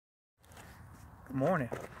good morning,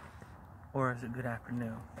 or is it good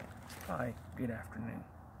afternoon? It's probably good afternoon.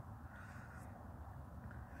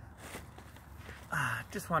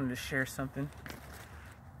 Just wanted to share something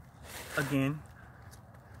again.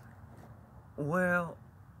 Well,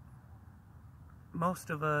 most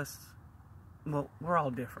of us, we're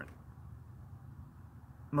all different.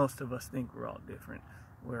 Most of us think we're all different.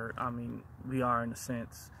 We are in a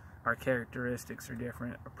sense. Our characteristics are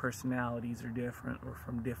different. Our personalities are different. We're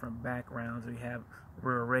from different backgrounds.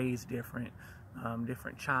 We're raised different,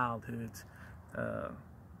 different childhoods,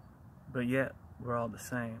 but yet we're all the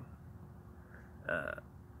same.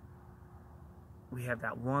 We have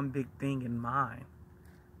that one big thing in mind,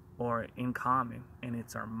 or in common, and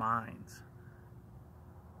it's our minds.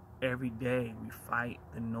 Every day we fight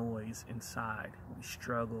the noise inside. We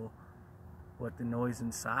struggle with the noise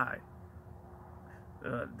inside.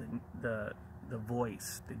 The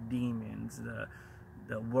voice, the demons,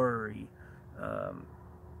 the worry.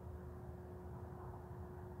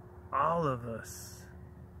 All of us,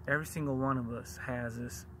 every single one of us has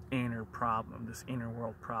this inner problem, this inner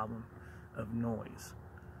world problem of noise.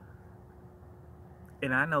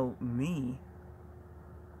 And I know me,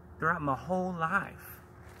 throughout my whole life,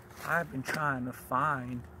 I've been trying to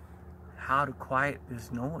find how to quiet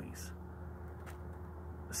this noise.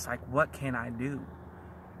 It's like, what can I do?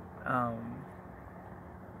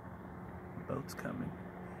 Boat's coming.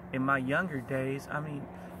 In my younger days,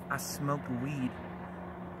 I smoked weed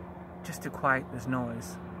just to quiet this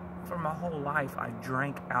noise. For my whole life, I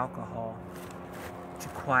drank alcohol to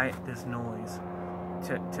quiet this noise,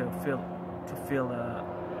 to feel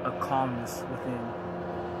a calmness within,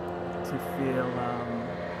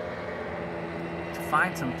 to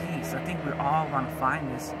find some peace. I think we're all going to find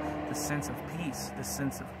the sense of peace, the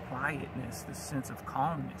sense of quietness, the sense of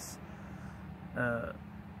calmness.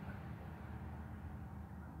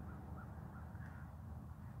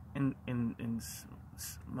 And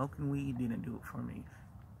smoking weed didn't do it for me.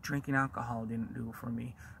 Drinking alcohol didn't do it for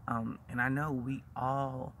me. And I know we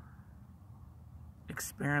all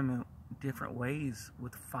experiment different ways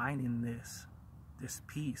with finding this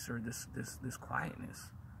peace, or this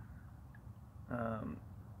quietness.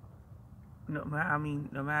 No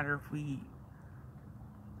matter if we,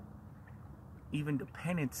 even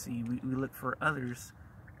dependency, we look for others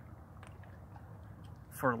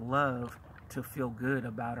for love to feel good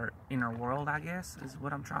about our inner world, I guess, is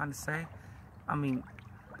what I'm trying to say.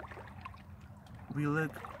 We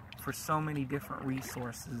look for so many different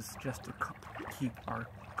resources just to keep our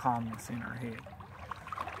calmness in our head.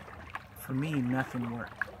 For me, nothing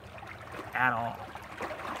worked at all.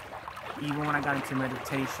 Even when I got into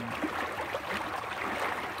meditation,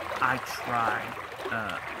 I tried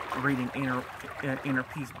reading inner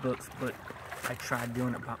peace books, but I tried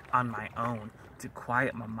doing it on my own to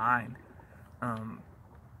quiet my mind.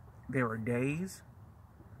 There were days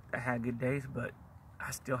I had good days, but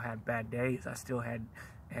I still had bad days. I still had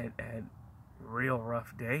real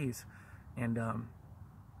rough days, and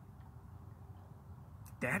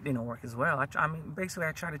that didn't work as well. Basically,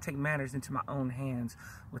 I tried to take matters into my own hands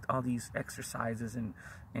with all these exercises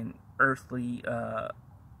and earthly,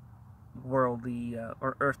 worldly,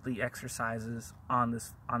 or earthly exercises on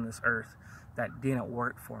this earth that didn't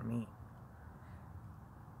work for me.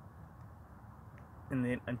 And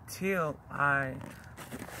then until I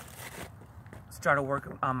started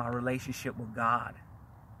working on my relationship with God,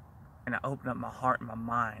 and I opened up my heart and my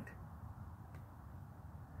mind,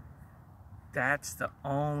 that's the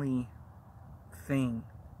only thing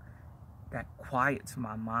that quiets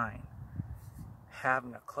my mind,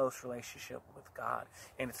 having a close relationship with God.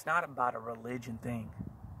 And it's not about a religion thing.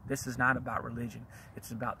 This is not about religion.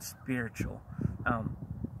 It's about spiritual,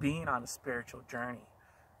 being on a spiritual journey.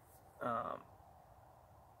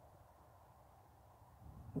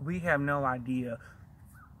 We have no idea.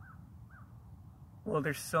 Well,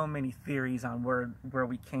 there's so many theories on where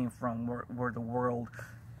we came from, where the world,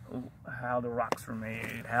 how the rocks were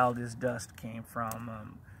made, how this dust came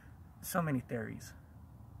from. So many theories.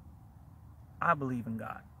 I believe in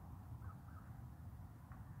God.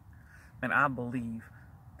 And I believe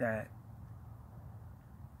that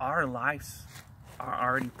our lives are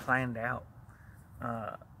already planned out.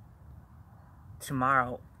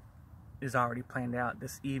 Tomorrow is already planned out.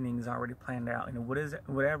 This evening is already planned out. And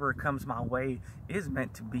whatever comes my way is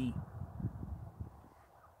meant to be.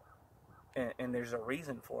 And there's a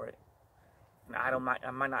reason for it. And I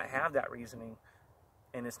might not have that reasoning.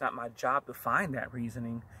 And it's not my job to find that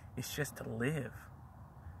reasoning. It's just to live.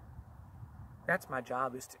 That's my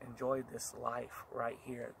job, is to enjoy this life right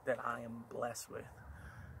here that I am blessed with.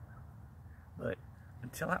 But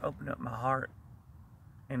until I open up my heart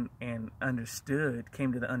and understood,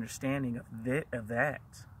 came to the understanding of that.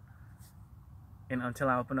 And until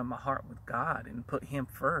I opened up my heart with God and put Him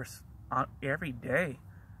first on every day,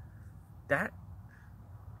 that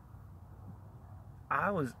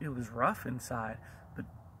it was rough inside, but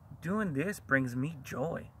doing this brings me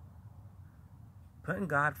joy. Putting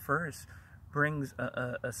God first brings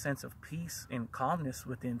a sense of peace and calmness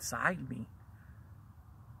within inside me.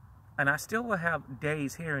 And I still will have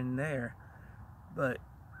days here and there, but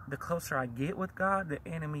the closer I get with God, the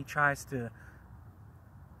enemy tries to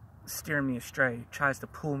steer me astray, tries to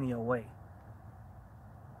pull me away.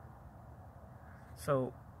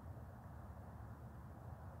 So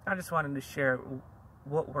I just wanted to share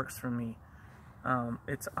what works for me.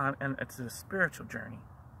 It's a spiritual journey.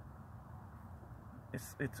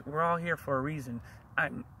 We're all here for a reason,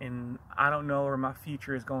 and I don't know where my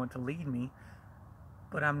future is going to lead me,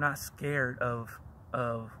 but I'm not scared of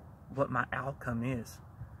what my outcome is.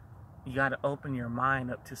 You got to open your mind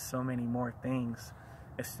up to so many more things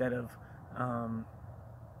instead of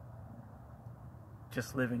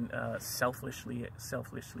just living selfishly,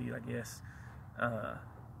 I guess.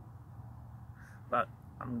 But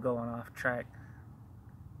I'm going off track.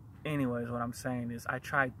 Anyways, what I'm saying is I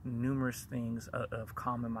tried numerous things of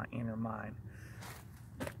calming my inner mind.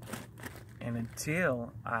 And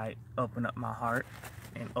until I opened up my heart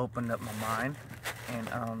and opened up my mind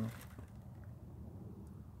and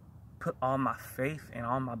put all my faith and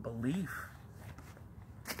all my belief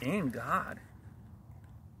in God,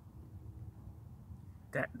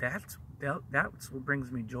 that's what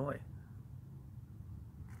brings me joy.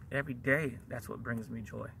 Every day, that's what brings me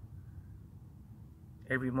joy.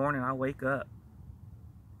 Every morning I wake up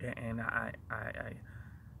and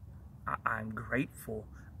I'm grateful,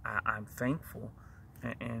 I'm thankful,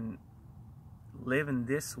 and living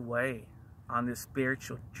this way on this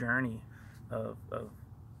spiritual journey of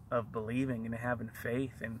believing and having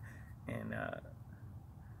faith and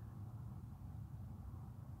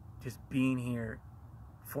just being here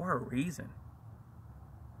for a reason.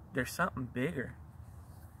 There's something bigger.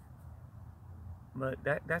 But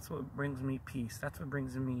that's what brings me peace. That's what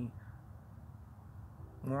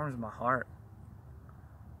warms my heart.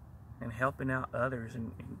 And helping out others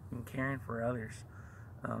and caring for others.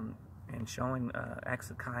 And showing acts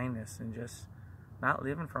of kindness and just not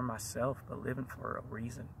living for myself, but living for a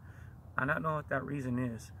reason. I don't know what that reason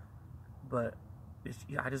is, but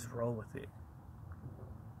I just roll with it.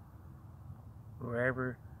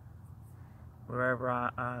 Wherever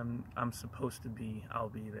I'm supposed to be, I'll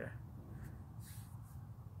be there.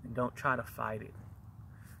 And don't try to fight it.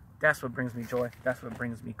 That's what brings me joy. That's what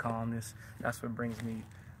brings me calmness. That's what brings me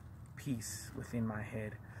peace within my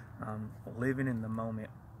head. Living in the moment.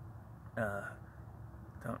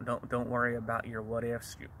 Don't worry about your what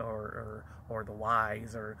ifs or the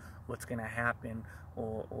whys or what's gonna happen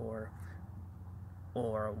or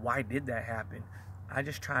why did that happen. I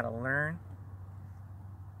just try to learn.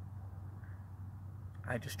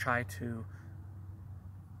 I just try to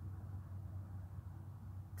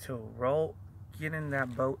get in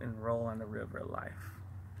that boat and roll on the river of life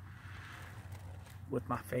with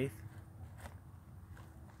my faith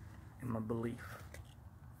and my belief.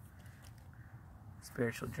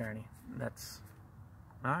 Spiritual journey. That's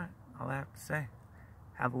all right. All I have to say.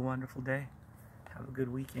 Have a wonderful day. Have a good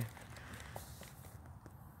weekend.